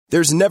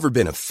There's never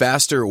been a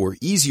faster or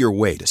easier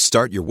way to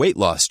start your weight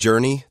loss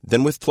journey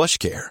than with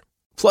PlushCare.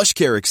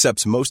 PlushCare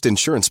accepts most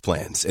insurance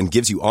plans and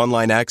gives you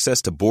online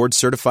access to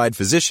board-certified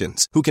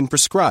physicians who can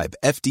prescribe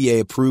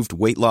FDA-approved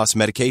weight loss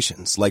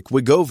medications like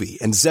Wegovy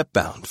and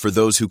Zepbound for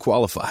those who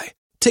qualify.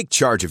 Take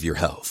charge of your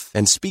health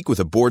and speak with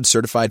a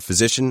board-certified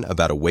physician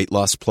about a weight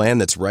loss plan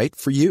that's right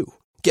for you.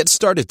 Get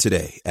started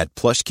today at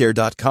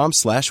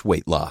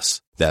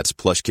plushcare.com/weightloss.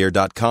 That's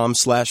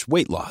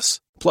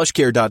plushcare.com/weightloss.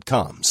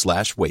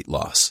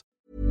 plushcare.com/weightloss.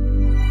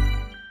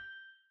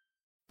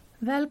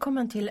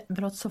 Välkommen till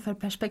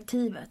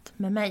Brottsofferperspektivet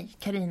med mig,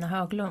 Carina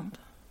Höglund.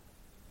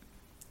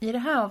 I det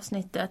här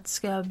avsnittet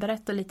ska jag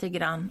berätta lite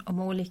grann om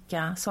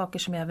olika saker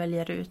som jag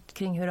väljer ut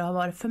kring hur det har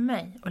varit för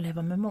mig att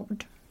leva med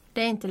mord.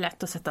 Det är inte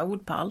lätt att sätta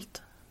ord på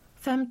allt.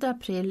 5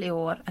 april i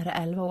år är det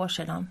 11 år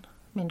sedan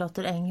min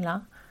dotter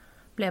Engla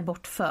blev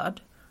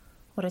bortförd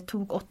och det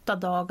tog 8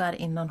 dagar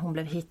innan hon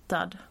blev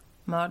hittad,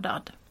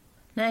 mördad.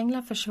 När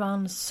Engla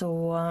försvann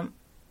så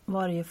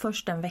var det ju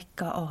först en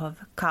vecka av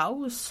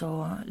kaos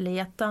och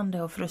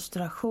letande och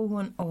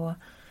frustration, och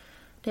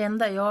det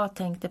enda jag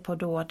tänkte på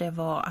då, det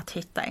var att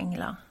hitta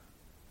Engla.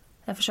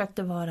 Jag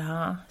försökte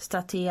vara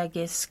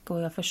strategisk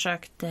och jag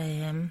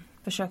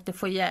försökte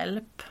få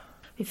hjälp.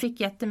 Vi fick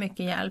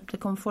jättemycket hjälp. Det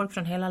kom folk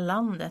från hela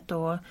landet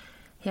och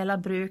hela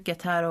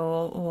bruket här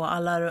och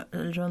alla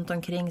runt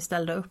omkring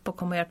ställde upp och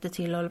kom och hjälpte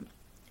till och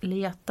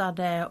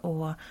letade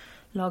och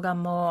laga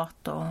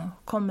mat och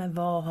kom med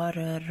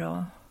varor.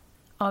 Och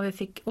ja, vi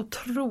fick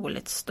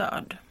otroligt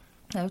stöd.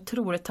 Jag är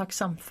otroligt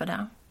tacksam för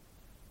det.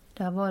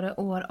 Det har varit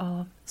år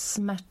av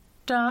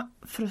smärta,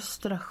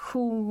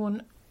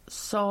 frustration,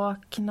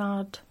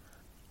 saknad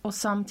och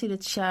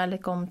samtidigt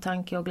kärlek,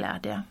 omtanke och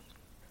glädje.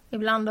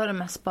 Ibland har det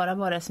mest bara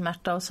varit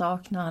smärta och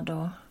saknad,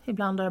 och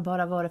ibland har det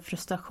bara varit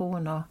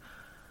frustration, och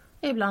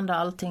ibland har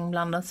allting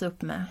blandats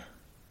upp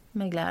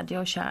med glädje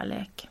och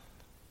kärlek.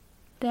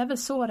 Det är väl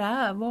så det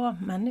är att vara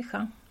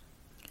människa.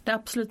 Det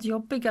absolut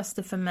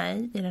jobbigaste för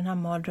mig i den här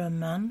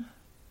mardrömmen,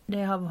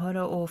 det har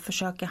varit att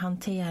försöka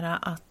hantera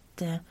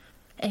att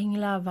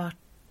Engla varit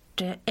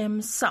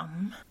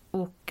ensam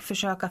och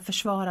försöka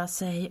försvara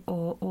sig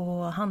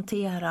och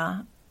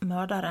hantera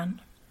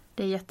mördaren.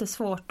 Det är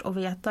jättesvårt att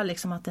veta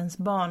liksom att ens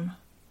barn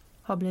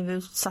har blivit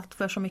utsatt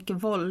för så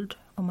mycket våld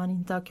om man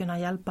inte har kunnat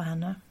hjälpa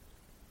henne.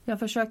 Jag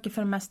försöker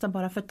för det mesta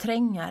bara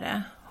förtränga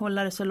det,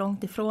 hålla det så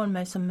långt ifrån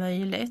mig som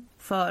möjligt,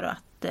 för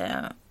att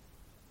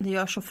det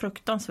gör så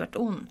fruktansvärt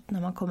ont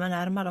när man kommer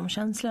närmare de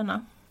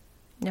känslorna.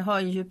 Jag har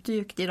ju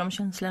djupdykt i de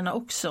känslorna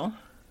också,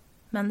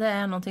 men det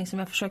är någonting som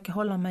jag försöker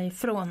hålla mig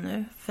ifrån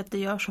nu, för att det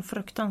gör så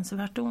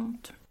fruktansvärt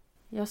ont.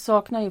 Jag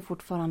saknar ju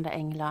fortfarande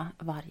Engla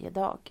varje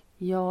dag.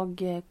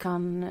 Jag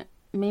kan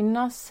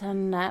minnas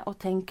henne och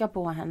tänka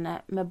på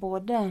henne med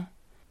både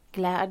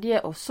glädje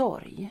och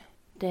sorg.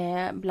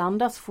 Det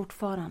blandas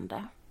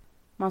fortfarande.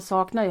 Man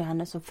saknar ju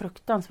henne så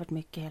fruktansvärt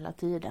mycket hela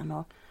tiden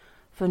och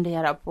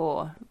funderar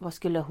på vad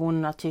skulle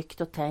hon ha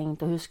tyckt och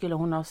tänkt och hur skulle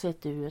hon ha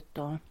sett ut.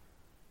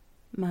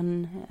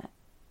 Men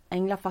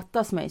Engla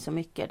fattas mig så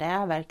mycket, det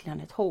är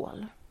verkligen ett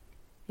hål.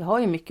 Jag har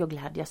ju mycket att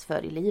glädjas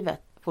för i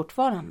livet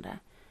fortfarande.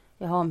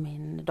 Jag har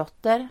min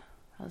dotter,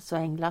 alltså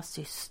Englas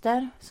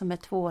syster, som är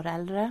 2 år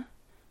äldre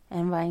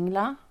än vad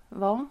Engla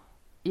var.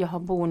 Jag har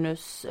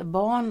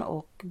bonusbarn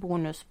och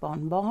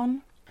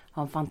bonusbarnbarn. Jag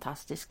har en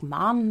fantastisk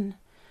man.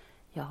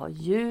 Jag har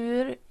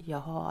djur. Jag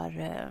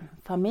har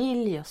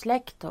familj och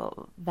släkt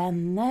och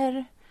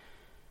vänner.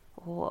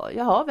 Och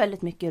jag har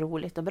väldigt mycket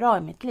roligt och bra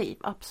i mitt liv,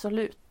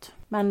 absolut.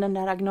 Men den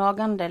där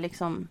gnagande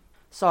liksom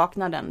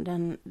saknaden,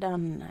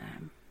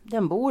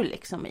 den bor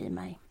liksom i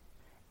mig.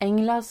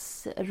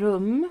 Englas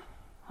rum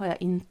har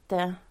jag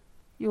inte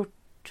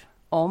gjort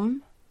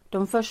om.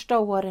 De första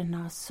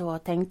åren så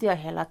tänkte jag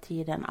hela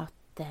tiden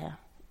att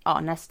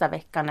nästa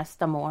vecka,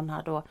 nästa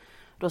månad,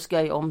 då ska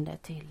jag ju om det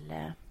till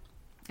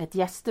ett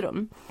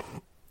gästrum.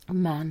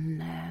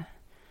 Men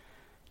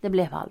det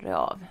blev aldrig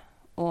av.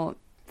 Och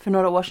för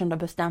några år sedan då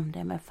bestämde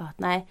jag mig för att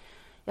nej,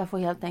 jag får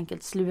helt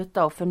enkelt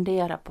sluta och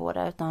fundera på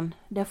det, utan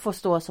det får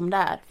stå som det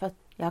är, för att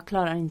jag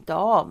klarar inte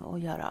av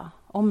att göra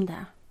om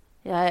det.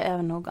 Jag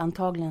är nog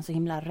antagligen så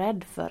himla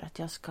rädd för att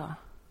jag ska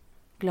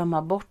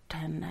glömma bort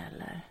henne,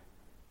 eller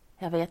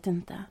jag vet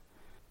inte.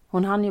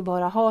 Hon hann ju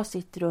bara ha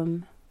sitt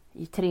rum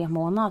i 3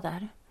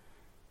 månader.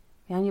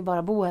 Vi hann ju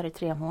bara bo här i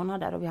 3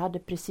 månader och vi hade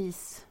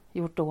precis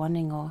gjort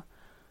ordning och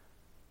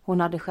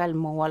hon hade själv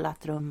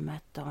målat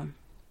rummet. Och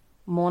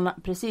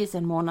precis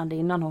en månad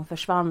innan hon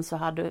försvann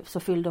så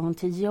fyllde hon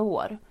 10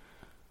 år.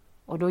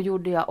 Och då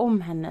gjorde jag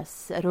om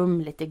hennes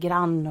rum lite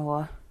grann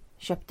och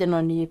köpte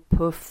någon ny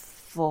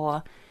puff och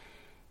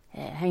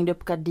hängde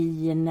upp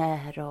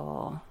gardiner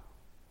och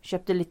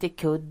köpte lite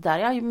kuddar.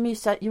 Jag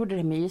gjorde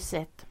det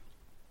mysigt.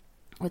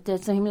 Och det är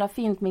ett så himla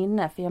fint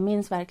minne, för jag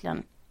minns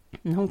verkligen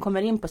när hon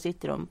kommer in på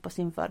sitt rum på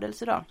sin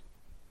födelsedag.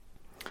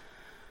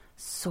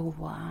 Så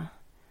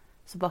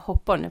bara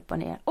hoppar hon upp och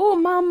ner. Åh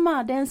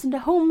mamma, det är en sån där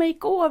home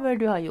makeover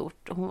du har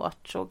gjort. Och hon var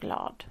så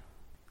glad.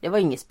 Det var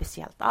inget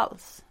speciellt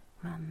alls.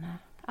 Men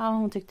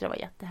hon tyckte det var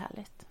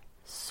jättehärligt.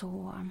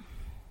 Så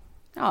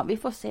Ja, vi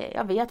får se.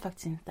 Jag vet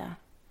faktiskt inte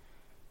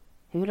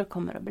hur det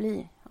kommer att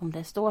bli. Om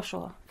det står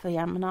så för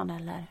jämnan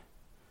eller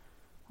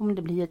om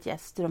det blir ett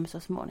gästrum så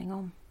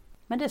småningom.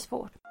 Men det är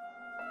svårt.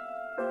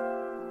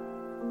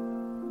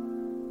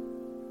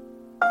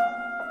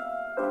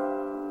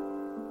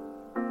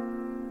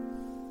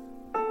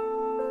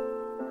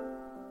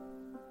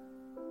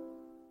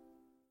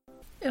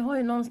 Jag har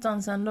ju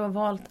någonstans ändå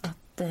valt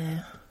att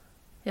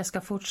jag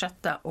ska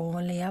fortsätta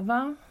att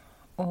leva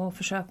och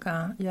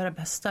försöka göra det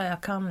bästa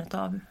jag kan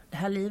av det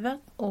här livet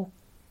och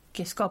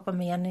skapa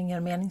mening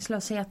och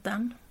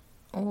meningslösheten.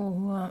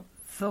 Och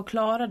för att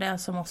klara det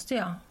så måste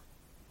jag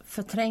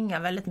förtränga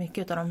väldigt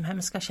mycket av de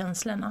hemska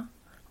känslorna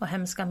och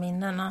hemska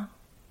minnena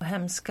och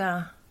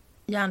hemska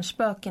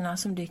hjärnspökena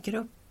som dyker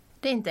upp.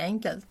 Det är inte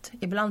enkelt.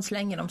 Ibland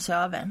slänger de sig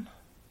över en.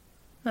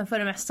 Men för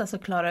det mesta så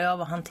klarar jag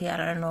av att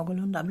hantera det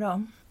någorlunda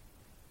bra.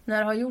 När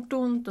det har gjort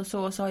ont och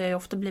så har jag ju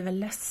ofta blivit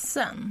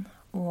ledsen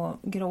och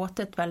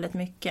gråtit väldigt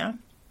mycket.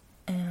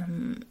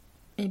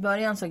 I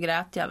början så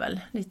grät jag väl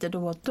lite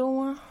då och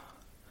då.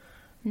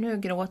 Nu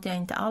gråter jag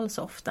inte alls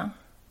ofta.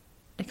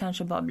 Det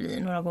kanske bara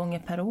blir några gånger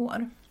per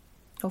år.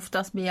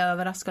 Oftast blir jag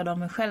överraskad av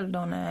mig själv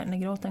då när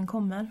gråten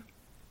kommer.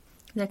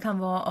 Det kan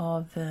vara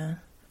av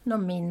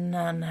några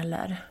minnen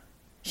eller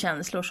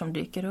känslor som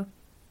dyker upp.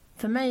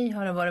 För mig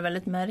har det varit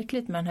väldigt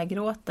märkligt med den här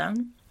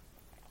gråten.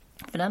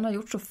 För den har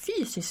gjort så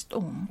fysiskt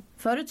ont.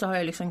 Förut så har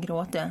jag liksom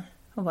gråtit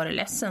och varit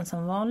ledsen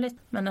som vanligt.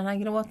 Men den här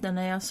gråten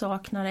när jag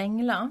saknar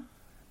Engla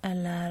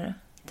eller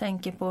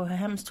tänker på hur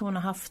hemskt hon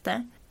har haft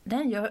det.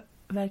 Den gör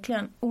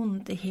verkligen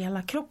ont i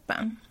hela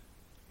kroppen.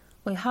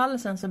 Och i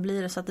halsen så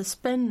blir det så att det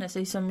spänner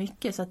sig så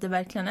mycket så att det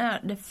verkligen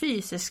är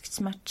fysiskt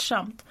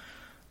smärtsamt.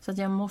 Så att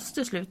jag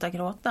måste sluta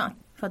gråta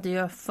för att det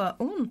gör för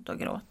ont att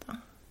gråta.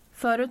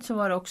 Förut så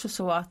var det också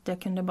så att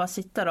jag kunde bara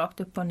sitta rakt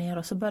upp och ner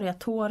och så började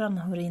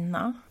tårarna att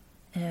rinna.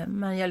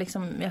 Men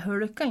jag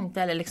hulkade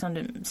inte eller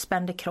liksom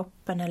spände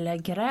kroppen eller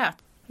grät.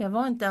 Jag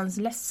var inte ens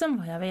ledsen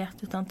vad jag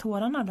vet utan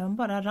tårarna de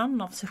bara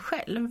rann av sig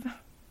själv.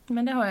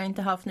 Men det har jag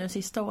inte haft nu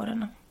sista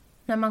åren.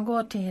 När man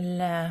går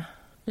till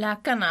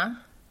läkarna,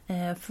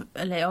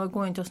 eller jag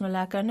går inte hos någon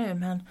läkare nu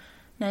men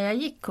när jag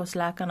gick hos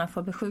läkarna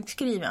för att bli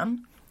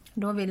sjukskriven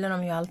då ville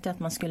de ju alltid att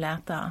man skulle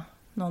äta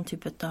någon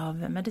typ av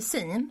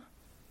medicin.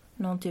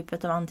 Någon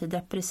typ av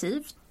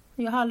antidepressivt.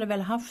 Jag har aldrig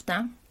väl haft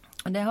det.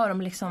 Och det har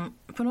de liksom,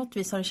 på något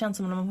vis har det känts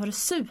som om de har varit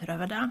sur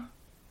över det.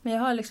 Men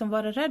jag har liksom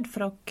varit rädd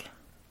för att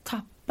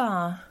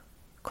tappa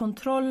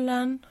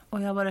kontrollen.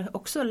 Och jag har varit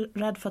också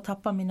rädd för att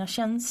tappa mina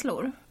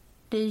känslor.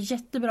 Det är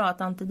jättebra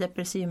att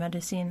antidepressiv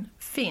medicin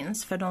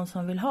finns för de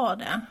som vill ha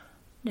det.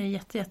 Det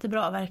är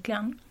jättebra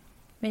verkligen.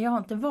 Men jag har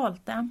inte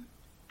valt det.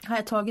 Har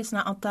jag tagit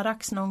såna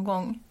Atarax någon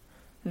gång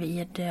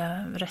vid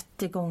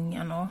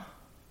rättegången och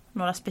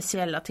några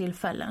speciella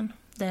tillfällen.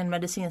 Det är en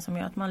medicin som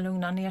gör att man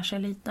lugnar ner sig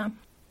lite.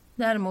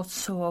 Däremot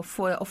så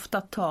får jag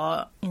ofta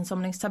ta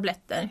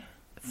insomningstabletter.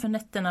 För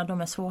nätterna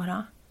de är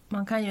svåra.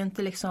 Man kan ju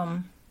inte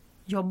liksom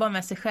jobba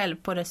med sig själv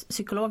på det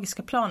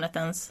psykologiska planet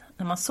ens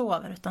när man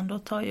sover.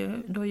 Utan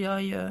då gör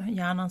ju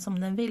hjärnan som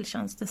den vill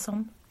känns det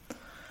som.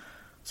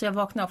 Så jag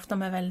vaknar ofta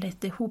med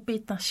väldigt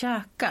ihopbitna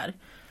käkar.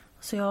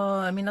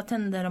 Så mina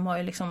tänder de har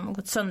ju liksom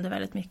gått sönder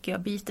väldigt mycket.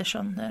 Jag biter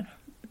sönder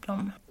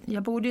dem.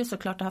 Jag borde ju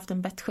såklart ha haft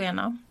en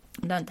bettskena.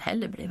 Det har inte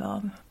heller blivit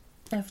av.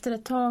 Efter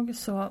ett tag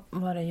så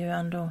var det ju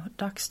ändå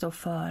dags då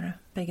för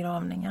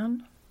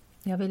begravningen.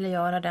 Jag ville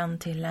göra den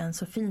till en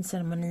så fin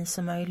ceremoni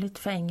som möjligt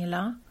för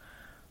Engla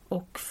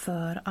och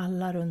för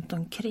alla runt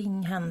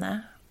omkring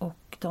henne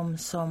och de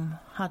som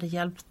hade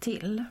hjälpt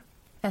till.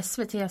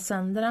 SVT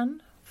sände den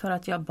för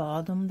att jag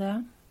bad om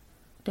det.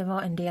 Det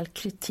var en del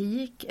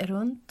kritik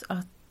runt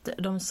att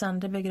de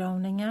sände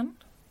begravningen.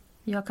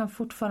 Jag kan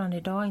fortfarande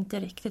idag inte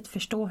riktigt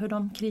förstå hur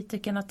de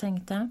kritikerna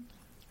tänkte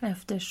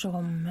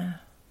eftersom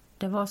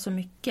det var så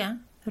mycket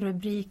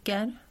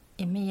rubriker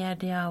i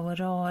media och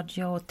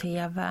radio och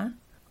tv.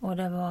 Och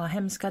det var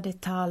hemska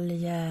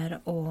detaljer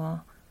och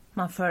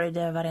man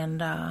följde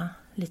varenda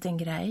liten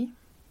grej.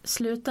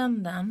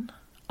 Slutändan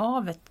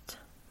av ett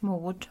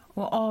mord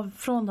och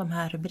från de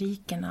här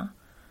rubrikerna,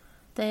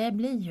 det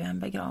blir ju en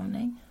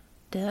begravning.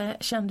 Det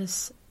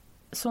kändes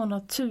så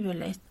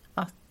naturligt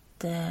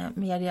att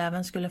media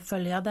även skulle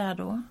följa det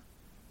då.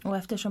 Och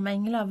eftersom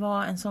Engla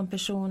var en sån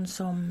person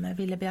som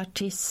ville bli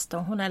artist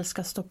och hon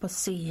älskade att stå på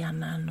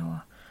scenen och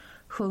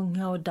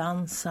sjunga och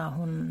dansa.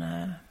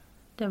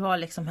 Det var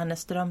liksom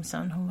hennes dröm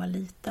sedan hon var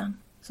liten.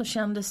 Så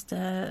kändes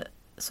det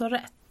så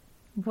rätt.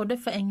 Både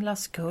för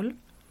Englas skull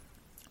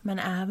men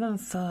även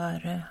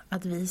för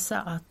att visa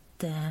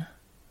att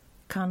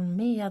kan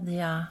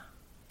media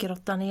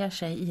grotta ner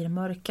sig i det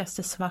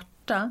mörkaste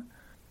svarta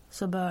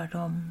så bör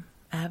de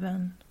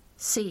även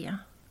se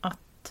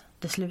att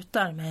det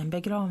slutar med en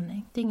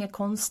begravning. Det är inget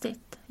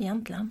konstigt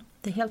egentligen.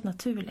 Det är helt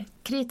naturligt.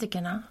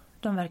 Kritikerna,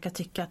 de verkar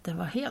tycka att det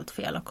var helt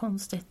fel och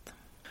konstigt.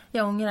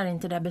 Jag ångrar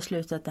inte det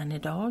beslutet än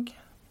idag.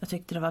 Jag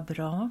tyckte det var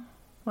bra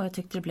och jag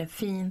tyckte det blev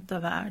fint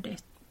och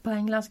värdigt. På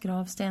Englas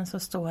gravsten så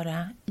står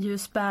det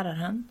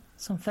ljusbäraren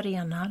som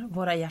förenar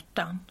våra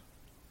hjärtan.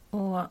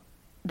 Och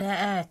Det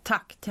är ett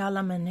tack till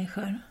alla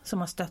människor som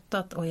har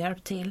stöttat och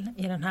hjälpt till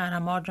i den här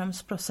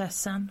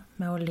mardrömsprocessen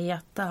med att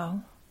leta och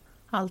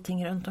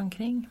allting runt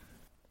omkring.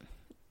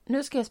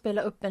 Nu ska jag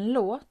spela upp en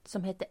låt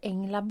som heter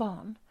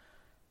Änglabarn.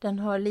 Den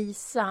har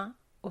Lisa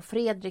och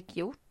Fredrik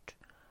gjort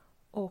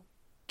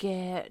och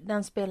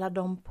den spelar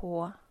de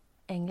på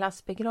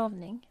Änglas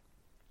begravning.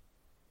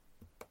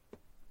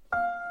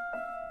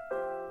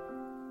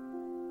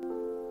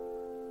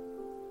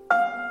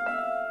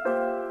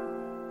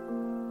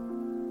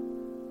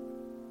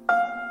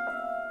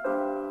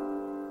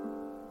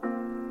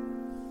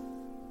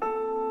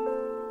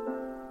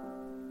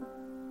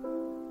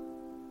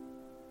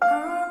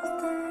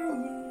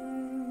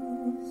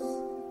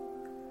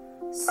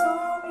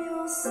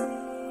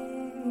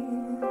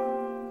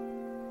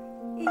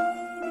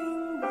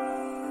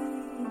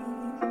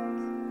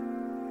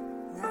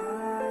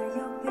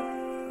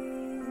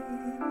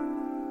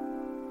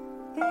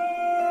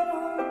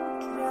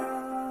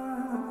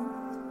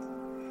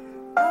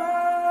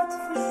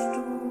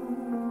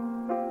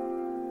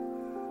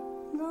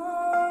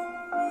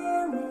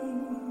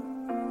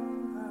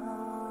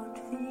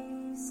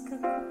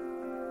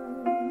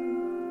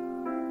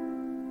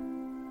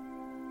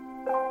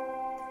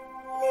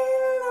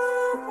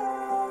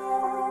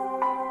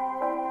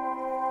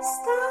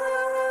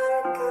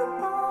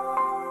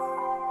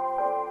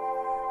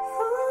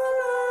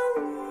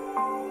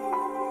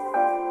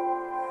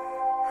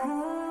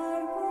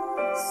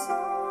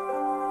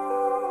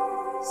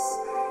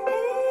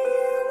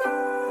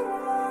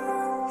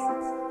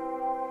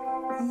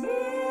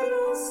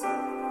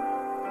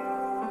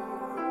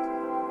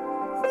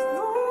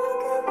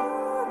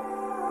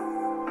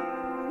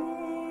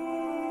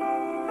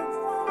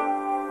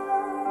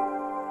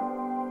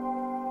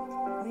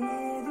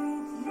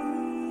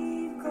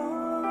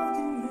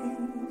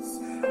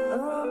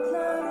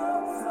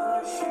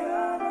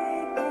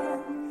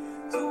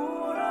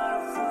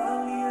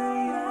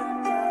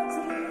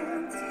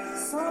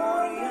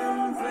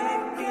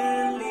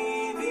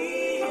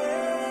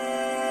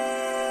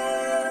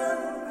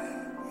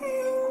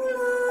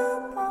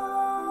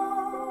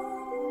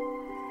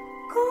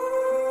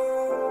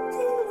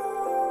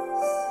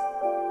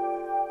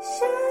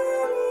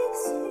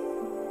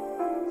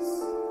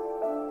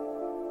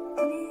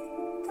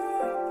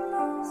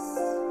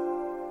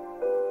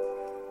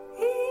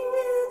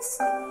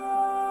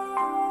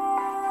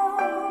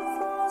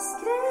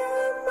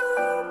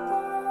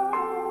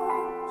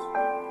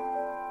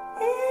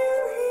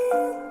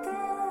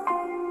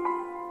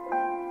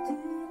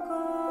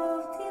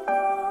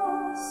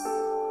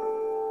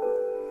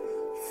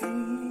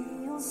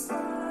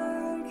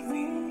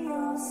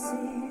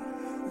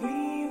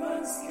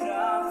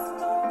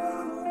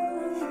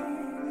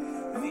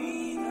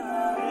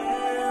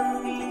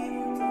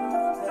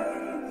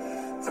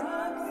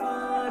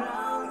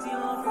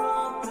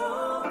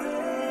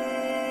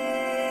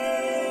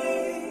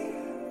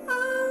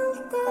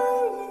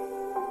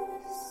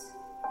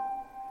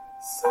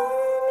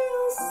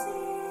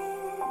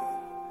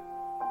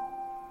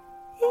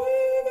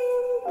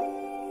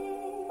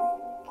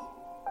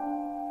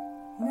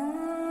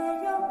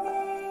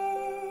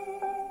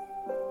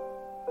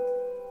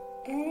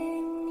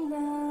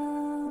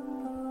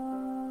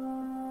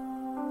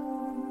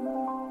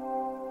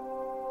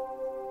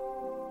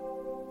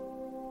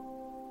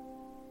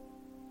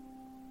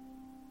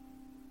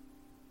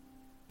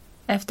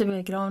 Efter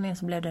begravningen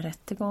så blev det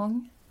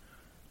rättegång.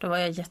 Då var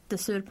jag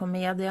jättesur på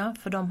media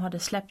för de hade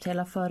släppt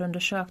hela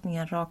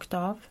förundersökningen rakt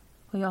av.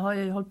 Och jag har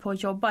ju hållit på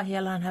att jobba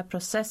hela den här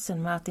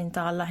processen med att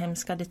inte alla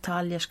hemska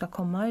detaljer ska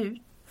komma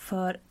ut.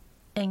 För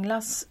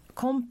Englas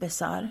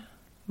kompisar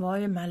var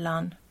ju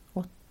mellan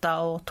 8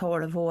 och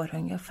 12 år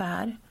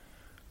ungefär.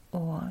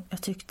 Och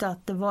jag tyckte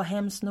att det var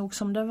hemskt nog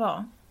som det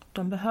var.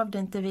 De behövde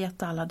inte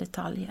veta alla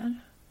detaljer.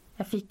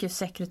 Jag fick ju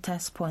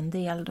sekretess på en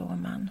del då,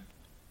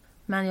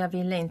 men jag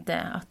ville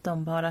inte att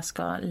de bara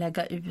ska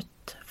lägga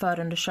ut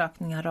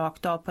förundersökningar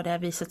rakt av på det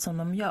viset som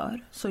de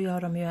gör. Så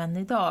gör de ju än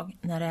idag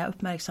när det är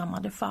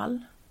uppmärksammade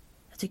fall.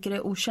 Jag tycker det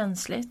är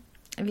okänsligt.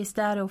 Visst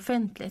är det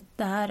offentligt,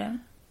 det är det.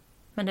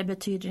 Men det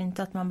betyder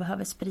inte att man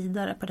behöver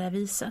sprida det på det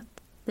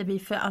viset. Det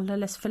blir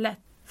alldeles för lätt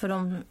för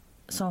de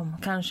som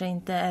kanske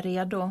inte är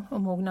redo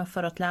och mogna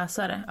för att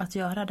läsa det att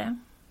göra det.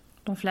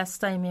 De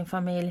flesta i min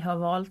familj har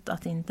valt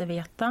att inte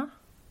veta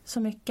så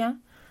mycket.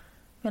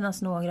 Medan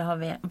några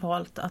har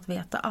valt att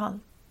veta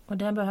allt. Och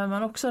det behöver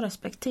man också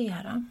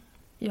respektera.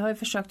 Jag har ju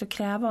försökt att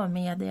kräva av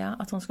media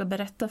att de ska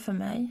berätta för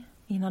mig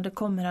innan det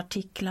kommer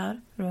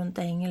artiklar runt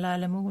Engla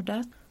eller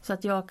mordet. Så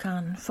att jag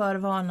kan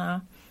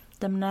förvarna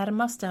den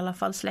närmaste i alla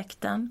fall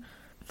släkten.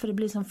 För det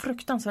blir som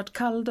fruktansvärt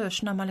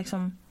kalldusch när man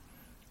liksom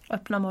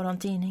öppnar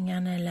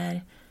morgontidningen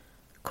eller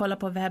kollar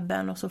på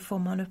webben och så får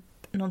man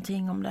upp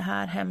någonting om det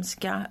här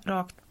hemska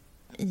rakt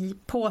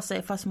på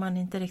sig fast man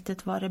inte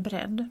riktigt varit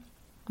beredd.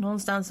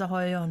 Någonstans så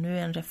har jag nu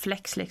en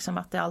reflex liksom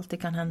att det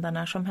alltid kan hända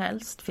när som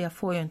helst. För jag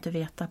får ju inte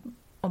veta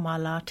om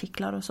alla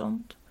artiklar och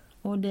sånt.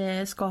 Och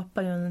det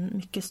skapar ju en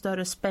mycket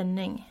större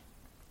spänning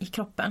i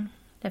kroppen.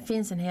 Det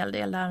finns en hel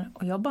del där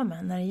att jobba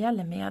med när det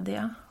gäller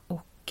media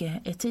och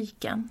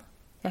etiken.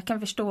 Jag kan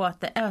förstå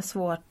att det är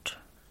svårt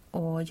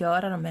att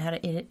göra de här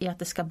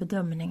etiska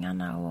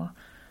bedömningarna, och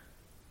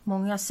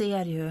många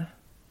ser ju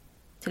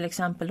till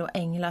exempel då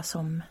Engla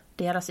som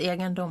deras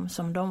egendom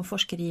som de får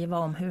skriva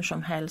om hur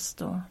som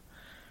helst och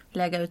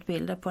lägga ut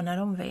bilder på när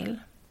de vill.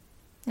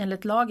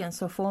 Enligt lagen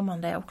så får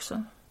man det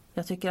också.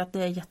 Jag tycker att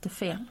det är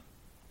jättefel.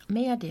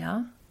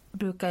 Media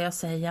brukar jag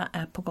säga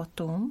är på gott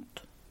och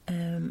ont.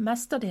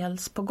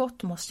 Mestadels på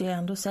gott måste jag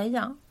ändå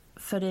säga.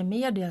 För det är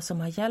media som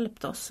har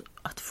hjälpt oss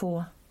att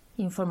få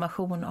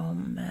information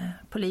om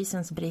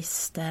polisens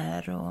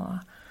brister och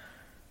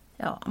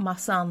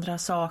massa andra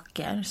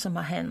saker som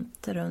har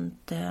hänt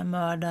runt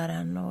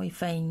mördaren och i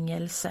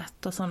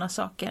fängelset och sådana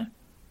saker.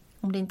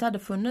 Om det inte hade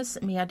funnits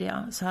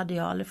media så hade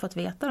jag aldrig fått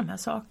veta de här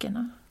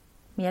sakerna.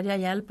 Media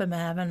hjälper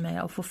mig även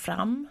med att få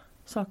fram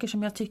saker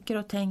som jag tycker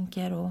och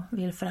tänker och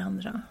vill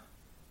förändra.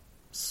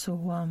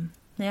 Så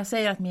när jag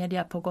säger att media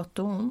är på gott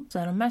och ont så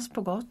är de mest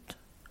på gott,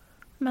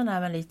 men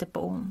även lite på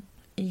ont.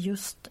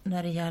 Just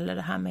när det gäller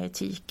det här med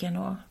etiken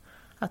och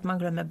att man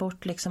glömmer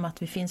bort liksom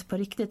att vi finns på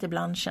riktigt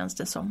ibland, känns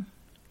det som.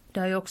 Det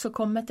har ju också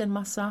kommit en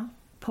massa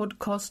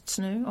podcasts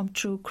nu om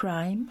true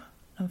crime.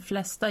 De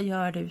flesta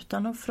gör det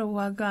utan att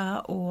fråga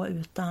och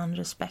utan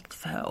respekt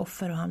för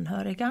offer och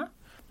anhöriga.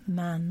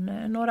 Men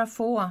några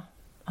få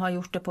har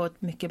gjort det på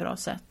ett mycket bra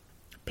sätt.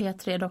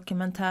 P3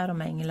 dokumentär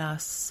om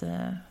Englas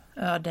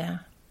öde,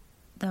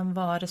 den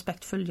var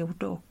respektfull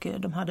gjord och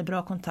de hade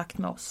bra kontakt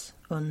med oss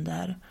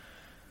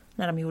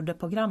när de gjorde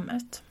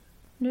programmet.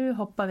 Nu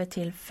hoppar vi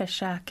till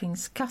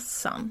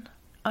Försäkringskassan.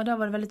 Ja, det har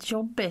varit väldigt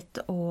jobbigt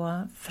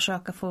att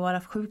försöka få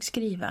vara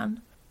sjukskriven.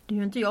 Det är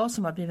ju inte jag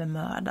som har blivit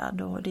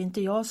mördad och det är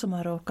inte jag som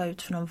har råkat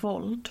ut för någon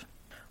våld.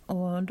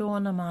 Och då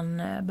när man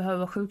behöver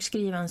vara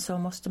sjukskriven så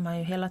måste man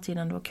ju hela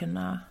tiden då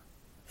kunna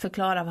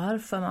förklara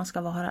varför man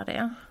ska vara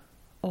det.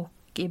 Och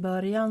i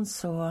början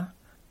så,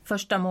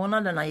 första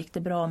månaderna gick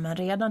det bra, men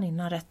redan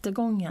innan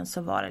rättegången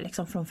så var det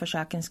liksom från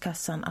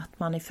Försäkringskassan att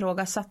man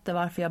ifrågasatte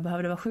varför jag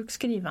behövde vara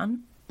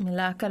sjukskriven. Min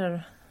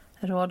läkare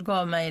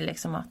rådgav mig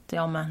liksom att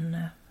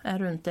är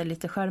du inte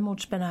lite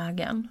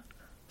självmordsbenägen?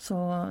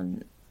 Så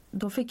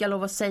då fick jag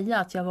lov att säga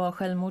att jag var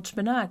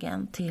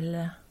självmordsbenägen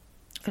till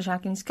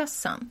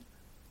Försäkringskassan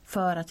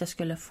för att jag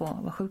skulle få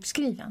vara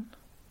sjukskriven.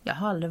 Jag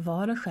har aldrig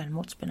varit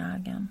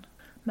självmordsbenägen.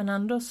 Men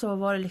ändå så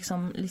var det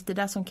liksom lite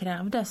det som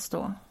krävdes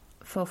då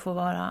för att få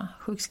vara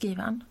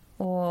sjukskriven.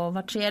 Och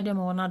var 3:e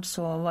månad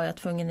så var jag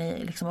tvungen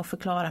liksom att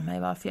förklara mig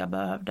varför jag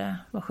behövde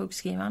vara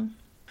sjukskriven.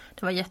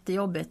 Det var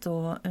jättejobbigt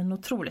och en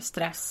otrolig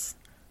stress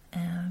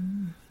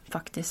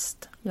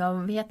faktiskt. Jag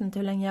vet inte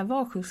hur länge jag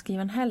var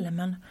sjukskriven heller,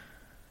 men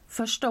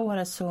första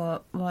året så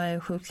var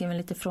jag sjukskriven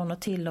lite från och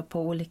till och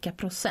på olika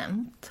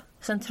procent.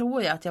 Sen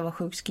tror jag att jag var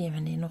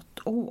sjukskriven i något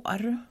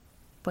år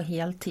på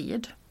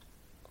heltid.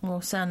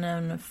 Och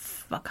sen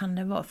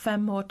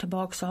 5 år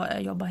tillbaka så har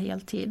jag jobbat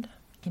heltid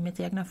i mitt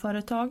egna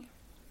företag.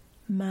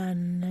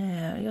 Men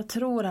jag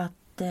tror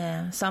att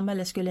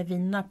samhället skulle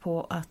vinna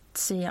på att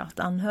se att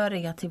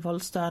anhöriga till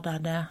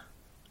våldsdödade,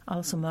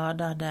 alltså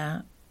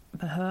mördade,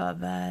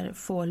 behöver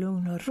få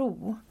lugn och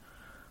ro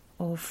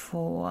och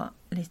få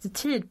lite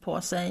tid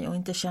på sig och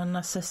inte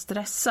känna sig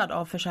stressad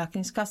av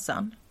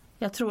Försäkringskassan.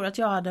 Jag tror att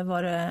jag hade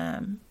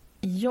varit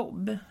i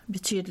jobb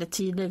betydligt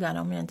tidigare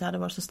om jag inte hade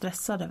varit så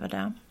stressad över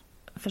det.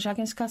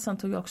 Försäkringskassan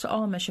tog också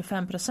av med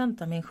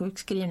 25% av min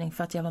sjukskrivning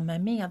för att jag var med i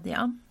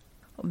media.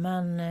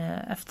 Men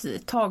efter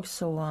ett tag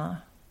så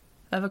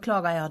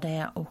överklagade jag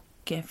det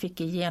och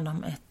fick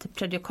igenom ett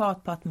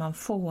predikat på att man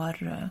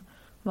får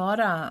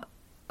vara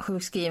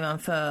sjukskriven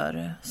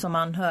som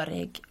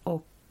anhörig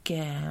och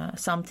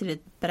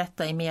samtidigt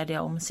berätta i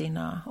media om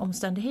sina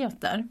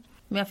omständigheter.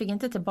 Men jag fick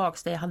inte tillbaka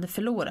det jag hade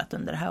förlorat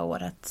under det här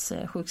årets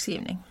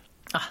sjukskrivning.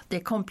 Det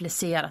är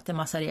komplicerat, det är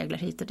massa regler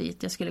hit och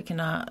dit. Jag skulle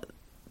kunna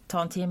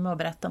ta en timme och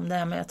berätta om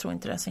det, men jag tror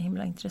inte det är så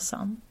himla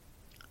intressant.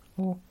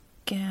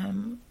 Och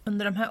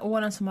under de här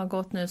åren som har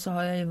gått nu så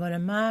har jag ju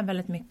varit med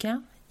väldigt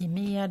mycket i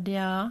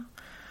media.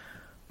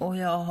 Och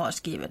jag har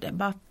skrivit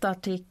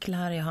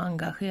debattartiklar, jag har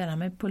engagerat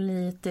mig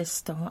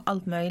politiskt och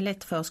allt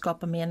möjligt för att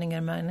skapa mening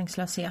ur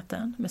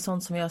meningslösheten. Med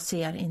sånt som jag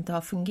ser inte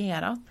har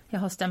fungerat. Jag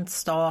har stämt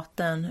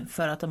staten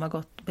för att de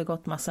har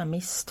begått massa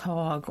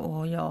misstag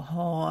och jag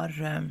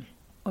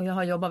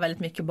har jobbat väldigt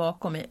mycket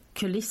bakom i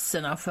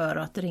kulisserna för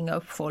att ringa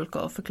upp folk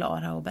och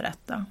förklara och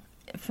berätta.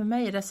 För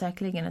mig är det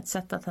säkerligen ett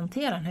sätt att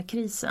hantera den här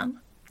krisen.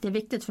 Det är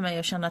viktigt för mig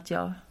att känna att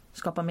jag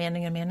skapar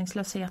mening ur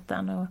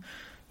meningslösheten och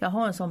jag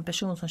har en sån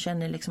person som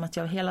känner liksom att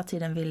jag hela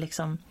tiden vill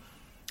liksom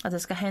att det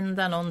ska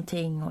hända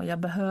någonting och jag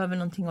behöver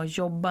någonting att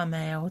jobba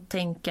med och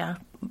tänka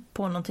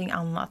på någonting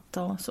annat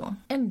och så.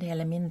 En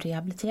del i min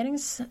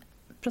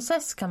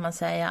rehabiliteringsprocess kan man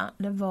säga,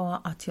 det var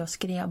att jag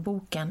skrev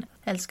boken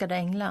Älskade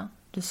Engla,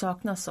 du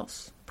saknas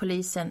oss,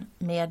 polisen,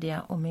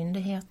 media och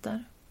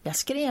myndigheter. Jag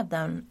skrev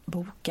den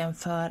boken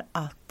för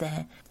att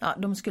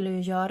de skulle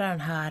ju göra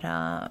den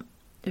här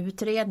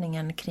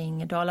utredningen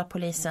kring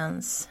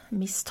Dalapolisens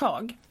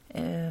misstag.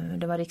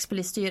 Det var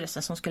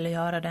Rikspolisstyrelsen som skulle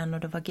göra den och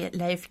det var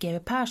Leif GW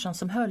Persson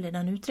som höll i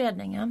den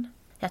utredningen.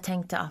 Jag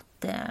tänkte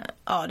att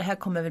det här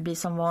kommer väl bli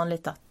som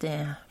vanligt att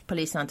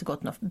polisen inte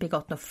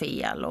begått något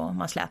fel och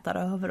man slätar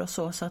över och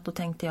så. Så att då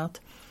tänkte jag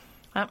att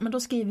men då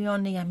skriver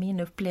jag ner min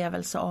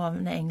upplevelse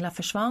av när Engla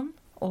försvann.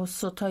 Och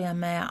så tog jag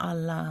med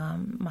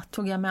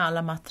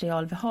alla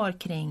material vi har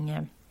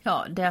kring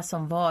det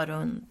som var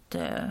runt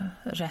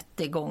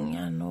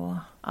rättegången och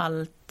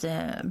allt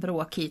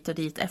bråk hit och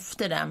dit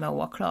efter det med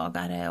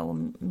åklagare och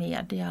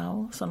media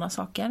och sådana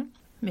saker.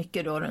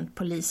 Mycket då runt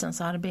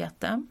polisens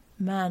arbete.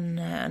 Men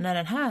när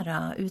den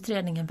här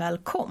utredningen väl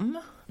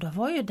kom, då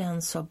var ju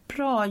den så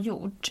bra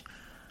gjord.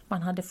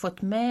 Man hade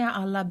fått med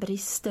alla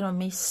brister och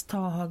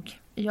misstag.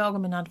 Jag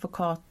och min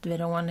advokat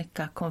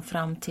Veronica kom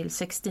fram till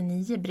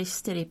 69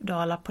 brister i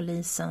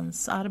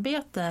Dalapolisens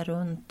arbete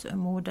runt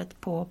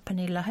mordet på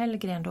Pernilla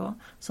Hellgren då,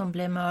 som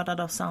blev mördad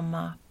av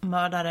samma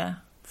mördare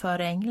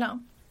före Engla.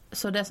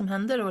 Så det som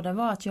hände då, det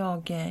var att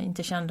jag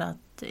inte kände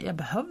att jag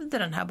behövde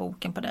den här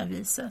boken på det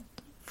viset.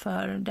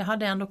 För det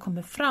hade ändå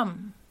kommit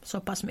fram så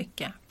pass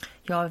mycket.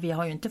 Ja, vi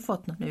har ju inte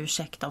fått någon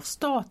ursäkt av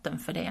staten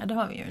för det. Det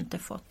har vi ju inte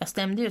fått. Jag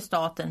stämde ju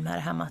staten med det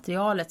här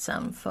materialet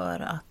sen för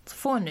att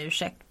få en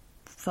ursäkt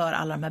för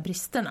alla de här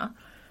bristerna.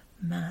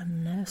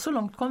 Men så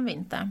långt kom vi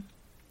inte.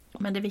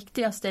 Men det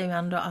viktigaste är ju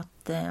ändå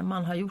att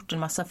man har gjort en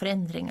massa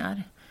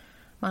förändringar.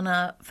 Man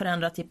har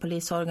förändrat i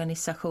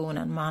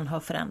polisorganisationen. Man har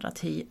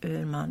förändrat i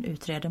hur man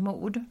utreder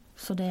mord.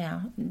 Så det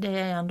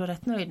är jag ändå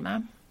rätt nöjd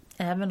med.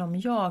 Även om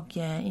jag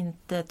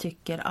inte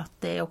tycker att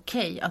det är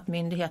okej att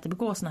myndigheter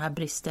begår såna här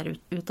brister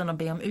utan att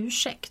be om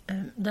ursäkt.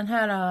 Den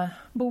här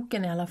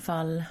boken i alla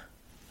fall,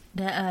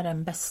 det är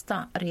den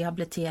bästa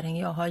rehabilitering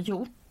jag har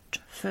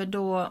gjort. För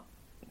då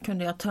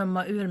kunde jag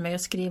tömma ur mig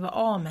och skriva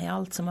av mig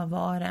allt som har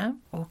varit.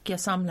 Och jag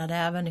samlade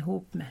även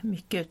ihop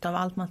mycket av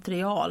allt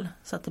material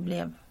så att det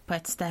blev på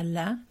ett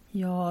ställe.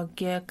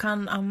 Jag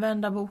kan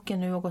använda boken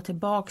nu och gå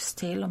tillbaks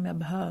till om jag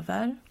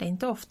behöver. Det är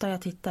inte ofta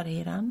jag tittar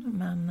i den,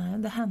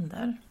 men det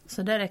händer.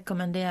 Så det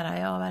rekommenderar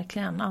jag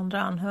verkligen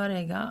andra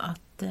anhöriga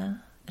att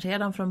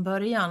redan från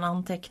början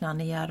anteckna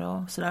ner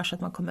och sådär så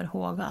att man kommer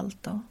ihåg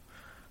allt och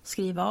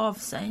skriva av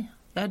sig.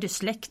 Jag är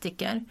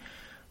dyslektiker,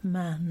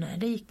 men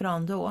det gick bra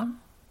ändå.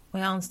 Och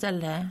jag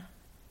anställde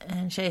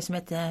en tjej som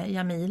heter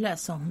Jamile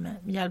som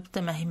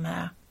hjälpte mig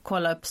med att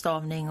kolla upp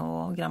stavning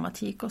och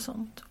grammatik och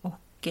sånt. Och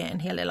en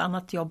hel del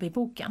annat jobb i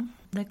boken.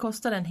 Det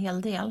kostade en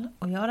hel del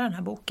att göra den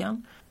här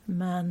boken.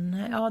 Men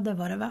det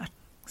var det värt.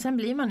 Sen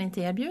blir man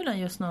inte erbjuden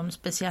just någon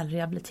speciell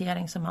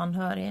rehabilitering som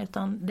anhörig.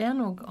 Utan det är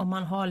nog om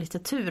man har lite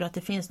tur att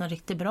det finns någon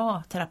riktigt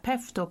bra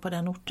terapeut då på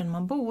den orten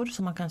man bor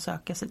som man kan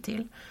söka sig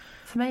till.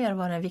 För mig har det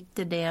varit en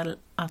viktig del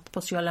att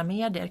på sociala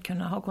medier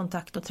kunna ha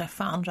kontakt och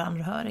träffa andra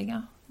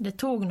anhöriga. Det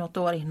tog något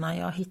år innan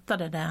jag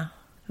hittade de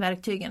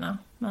verktygen.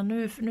 Men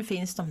nu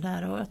finns de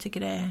där och jag tycker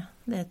det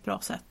är ett bra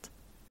sätt.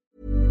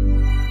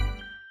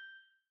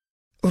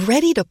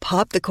 Ready to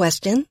pop the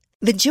question?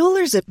 The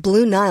jewelers at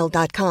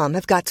BlueNile.com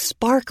have got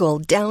sparkle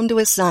down to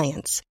a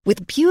science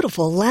with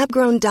beautiful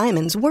lab-grown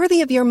diamonds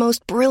worthy of your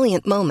most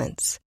brilliant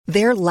moments.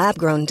 Their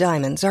lab-grown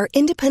diamonds are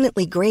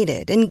independently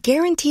graded and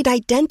guaranteed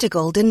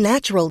identical to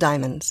natural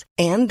diamonds,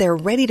 and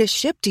they're ready to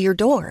ship to your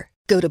door.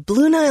 Go to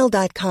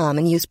BlueNile.com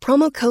and use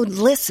promo code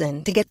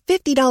LISTEN to get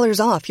 $50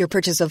 off your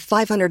purchase of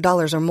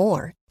 $500 or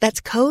more.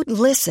 That's code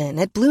LISTEN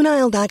at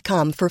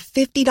BlueNile.com for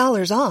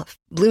 $50 off.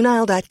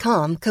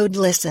 BlueNile.com, code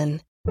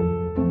LISTEN.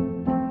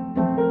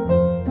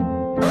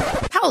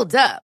 Hold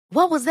up.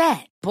 What was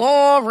that?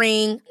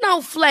 Boring.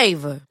 No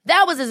flavor.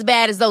 That was as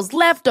bad as those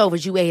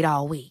leftovers you ate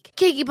all week.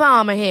 Keke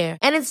Palmer here,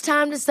 and it's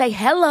time to say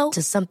hello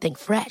to something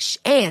fresh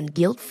and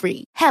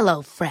guilt-free.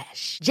 Hello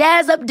Fresh.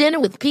 Jazz up dinner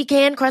with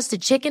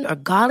pecan-crusted chicken or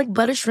garlic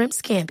butter shrimp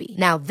scampi.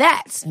 Now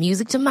that's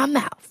music to my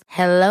mouth.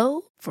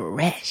 Hello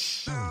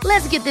Fresh.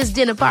 Let's get this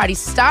dinner party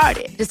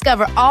started.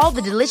 Discover all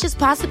the delicious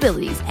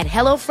possibilities at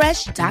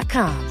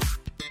hellofresh.com.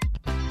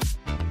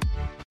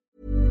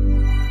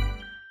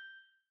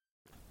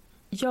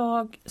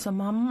 Jag som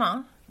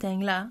mamma till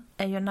Engla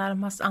är ju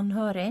närmast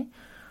anhörig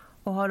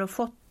och har då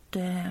fått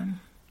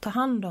ta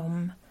hand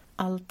om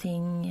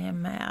allting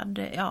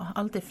med,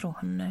 allt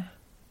ifrån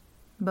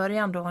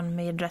början då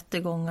med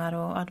rättegångar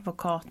och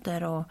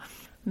advokater och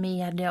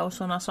media och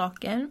sådana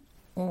saker.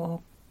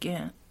 Och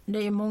det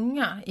är ju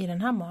många i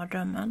den här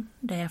mardrömmen.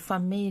 Det är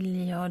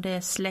familj och det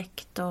är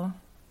släkt och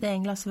det är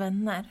Englas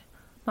vänner.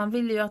 Man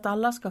vill ju att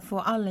alla ska få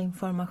all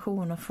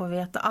information och få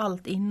veta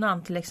allt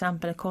innan till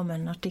exempel det kommer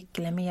en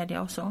artikel i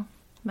media och så.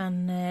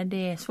 Men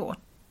det är svårt.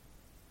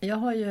 Jag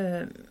har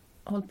ju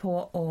hållit på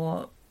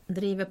och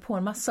driver på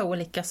en massa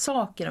olika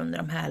saker under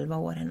de här 11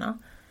 åren.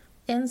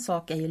 En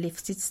sak är ju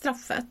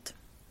livstidsstraffet.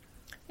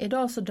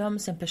 Idag så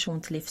döms en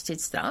person till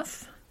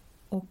livstidsstraff.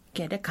 Och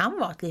det kan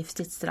vara ett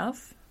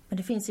livstidsstraff. Men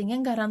det finns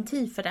ingen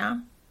garanti för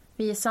det.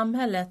 Vi i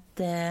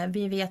samhället,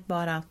 vi vet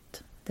bara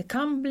att det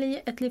kan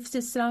bli ett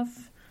livstidsstraff.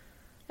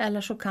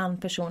 Eller så kan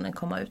personen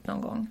komma ut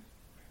någon gång.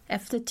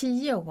 Efter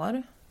 10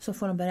 år så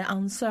får de börja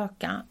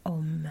ansöka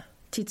om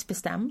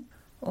tidsbestämt.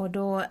 Och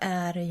då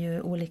är det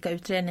ju olika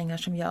utredningar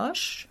som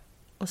görs.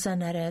 och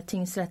sen är det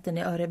tingsrätten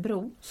i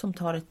Örebro som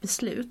tar ett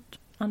beslut.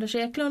 Anders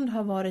Eklund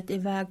har varit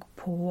iväg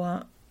på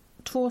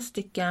 2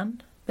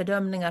 stycken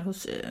bedömningar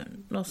hos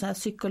några så här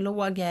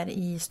psykologer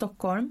i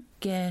Stockholm.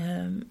 Och,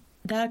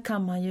 där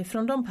kan man ju,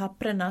 från de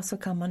papperna så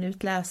kan man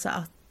utläsa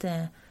att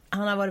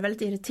han har varit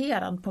väldigt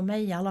irriterad på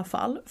mig i alla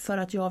fall för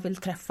att jag vill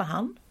träffa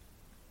han.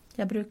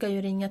 Jag brukar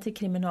ju ringa till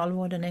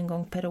kriminalvården en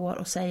gång per år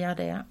och säga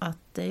det att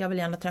jag vill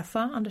gärna träffa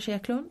Anders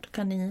Eklund.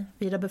 Kan ni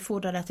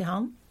vidarebefordra det till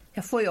han?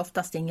 Jag får ju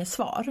oftast inget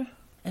svar.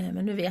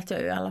 Men nu vet jag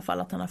ju i alla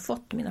fall att han har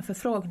fått mina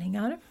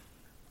förfrågningar.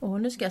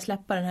 Och nu ska jag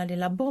släppa den här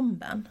lilla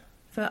bomben.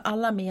 För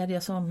alla medier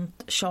som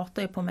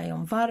tjatar ju på mig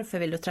om varför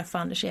vill du träffa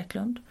Anders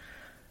Eklund?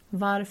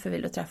 Varför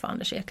vill du träffa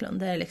Anders Eklund?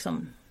 Det är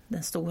liksom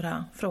den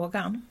stora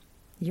frågan.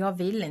 Jag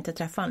vill inte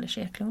träffa Anders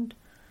Eklund.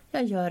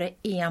 Jag gör det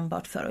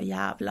enbart för att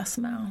jävlas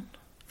med honom.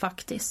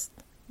 Faktiskt.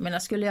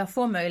 Men skulle jag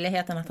få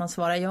möjligheten att han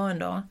svarar ja en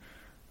dag,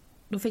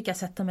 då fick jag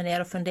sätta mig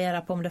ner och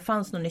fundera på om det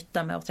fanns någon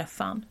nytta med att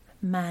träffa han.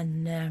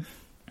 Men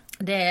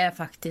det är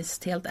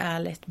faktiskt helt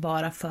ärligt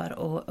bara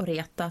för att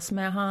retas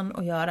med han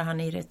och göra han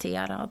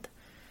irriterad.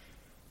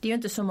 Det är ju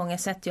inte så många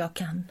sätt jag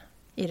kan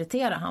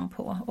irritera han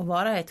på och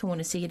vara ett horn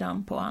i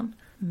sidan på han.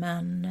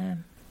 Men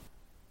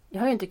jag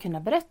har ju inte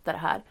kunnat berätta det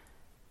här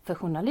för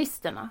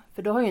journalisterna,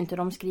 för då har ju inte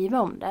de skrivit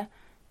om det.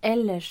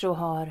 Eller så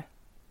har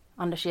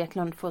Anders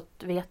Eklund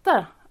fått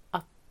veta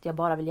att jag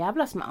bara vill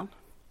jävlas med han.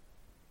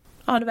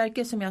 Ja, det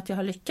verkar som att jag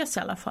har lyckats i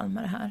alla fall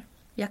med det här.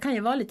 Jag kan ju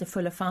vara lite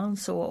full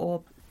fans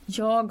och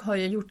jag har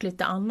ju gjort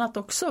lite annat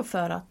också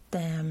för att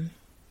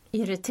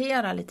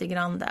irritera lite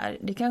grann där.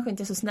 Det kanske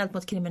inte är så snällt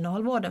mot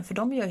kriminalvården, för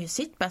de gör ju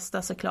sitt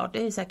bästa såklart.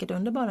 Det är säkert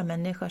underbara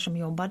människor som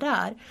jobbar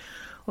där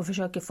och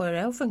försöker få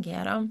det att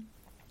fungera.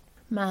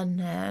 Men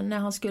när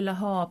han skulle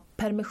ha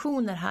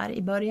permissioner här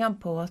i början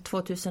på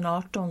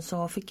 2018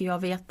 så fick jag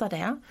veta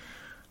det.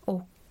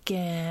 Och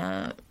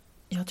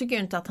jag tycker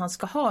inte att han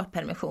ska ha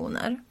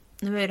permissioner.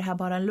 Nu är det här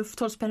bara en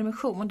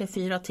lufthållspermission. Det är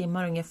 4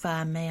 timmar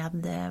ungefär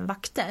med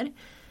vakter.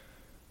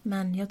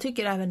 Men jag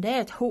tycker även det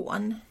är ett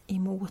hån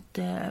emot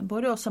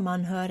både oss som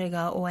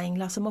anhöriga och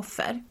Engla som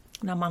offer.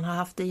 När man har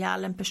haft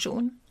ihjäl en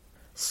person.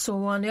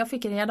 Så när jag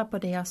fick reda på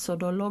det så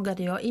då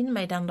loggade jag in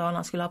mig den dagen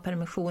han skulle ha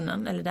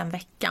permissionen. Eller den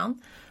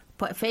veckan.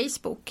 På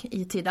Facebook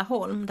i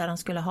Tidaholm där han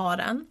skulle ha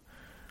den.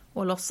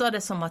 Och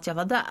låtsades som att jag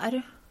var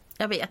där.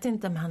 Jag vet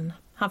inte, men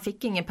han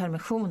fick ingen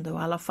permission då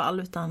i alla fall.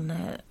 Utan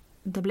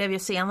det blev ju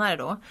senare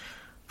då.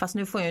 Fast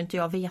nu får ju inte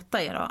jag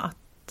veta då,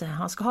 att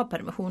han ska ha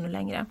permissioner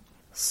längre.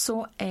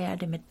 Så är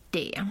det med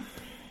det.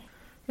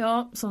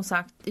 Ja, som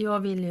sagt, jag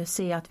vill ju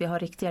se att vi har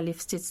riktiga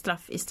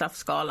livstidsstraff i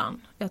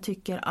straffskalan. Jag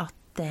tycker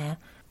att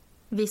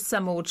vissa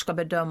mord ska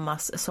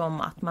bedömas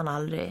som att man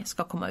aldrig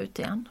ska komma ut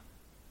igen.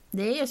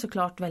 Det är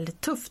såklart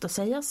väldigt tufft att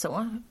säga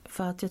så.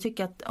 För att jag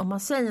tycker att om man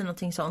säger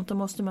någonting sånt, då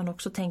måste man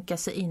också tänka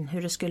sig in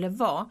hur det skulle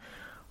vara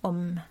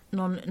om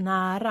någon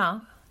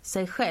nära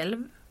sig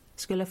själv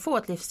skulle få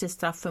ett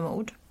livstidsstraff för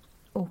mord.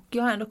 Och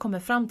jag har ändå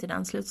kommit fram till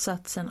den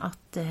slutsatsen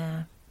att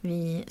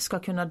vi ska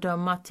kunna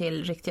döma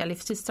till riktiga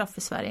livstidsstraff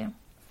i Sverige.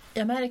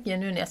 Jag märker ju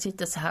nu när jag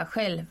sitter så här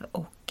själv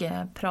och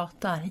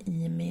pratar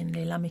i min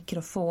lilla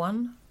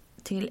mikrofon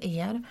till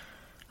er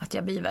att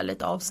jag blir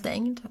väldigt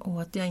avstängd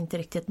och att jag inte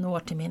riktigt når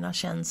till mina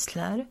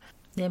känslor.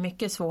 Det är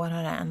mycket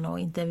svårare än att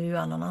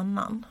intervjua någon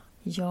annan.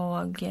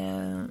 Jag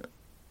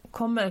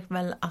kommer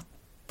väl att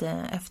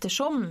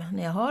eftersom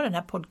när jag har den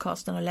här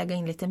podcasten och lägga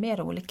in lite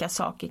mer olika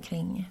saker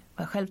kring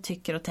vad jag själv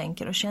tycker och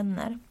tänker och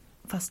känner.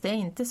 Fast det är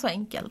inte så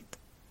enkelt.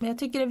 Men jag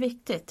tycker det är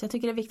viktigt. Jag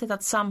tycker det är viktigt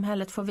att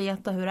samhället får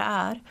veta hur det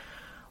är.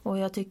 Och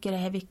jag tycker det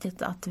är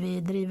viktigt att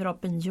vi driver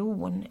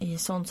opinion i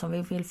sånt som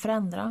vi vill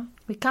förändra.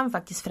 Vi kan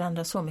faktiskt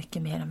förändra så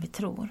mycket mer än vi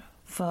tror.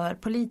 För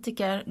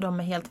politiker, de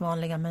är helt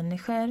vanliga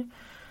människor.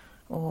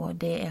 Och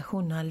det är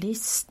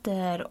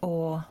journalister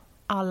och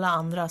alla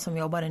andra som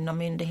jobbar inom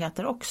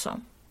myndigheter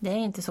också. Det är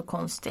inte så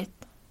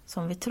konstigt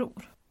som vi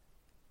tror.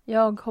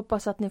 Jag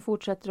hoppas att ni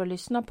fortsätter att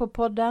lyssna på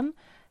podden.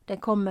 Det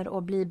kommer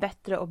att bli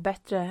bättre och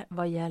bättre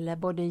vad gäller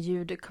både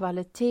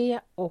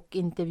ljudkvalitet och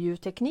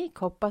intervjuteknik,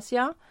 hoppas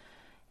jag.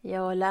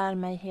 Jag lär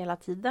mig hela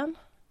tiden.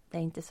 Det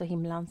är inte så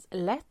himlans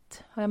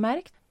lätt, har jag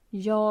märkt.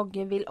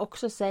 Jag vill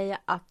också säga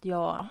att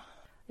jag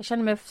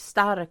känner mig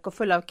stark och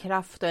full av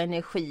kraft och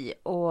energi.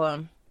 Och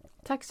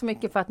tack så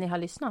mycket för att ni har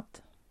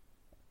lyssnat.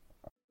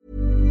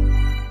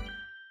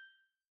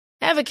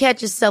 Ever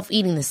catch yourself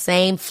eating the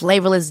same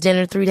flavorless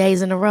dinner 3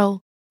 days in a row?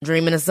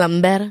 Dreaming of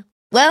something better?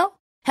 Well,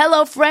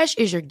 HelloFresh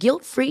is your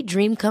guilt-free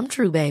dream come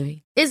true,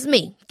 baby. It's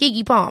me,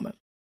 Keke Palmer.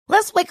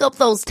 Let's wake up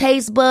those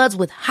taste buds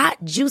with hot,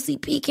 juicy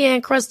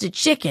pecan-crusted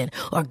chicken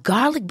or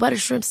garlic butter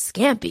shrimp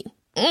scampi.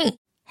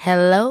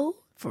 Hello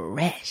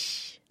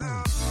Fresh.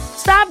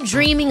 Stop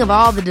dreaming of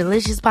all the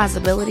delicious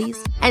possibilities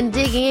and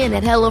dig in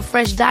at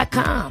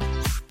HelloFresh.com.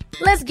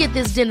 Let's get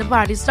this dinner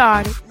party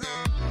started.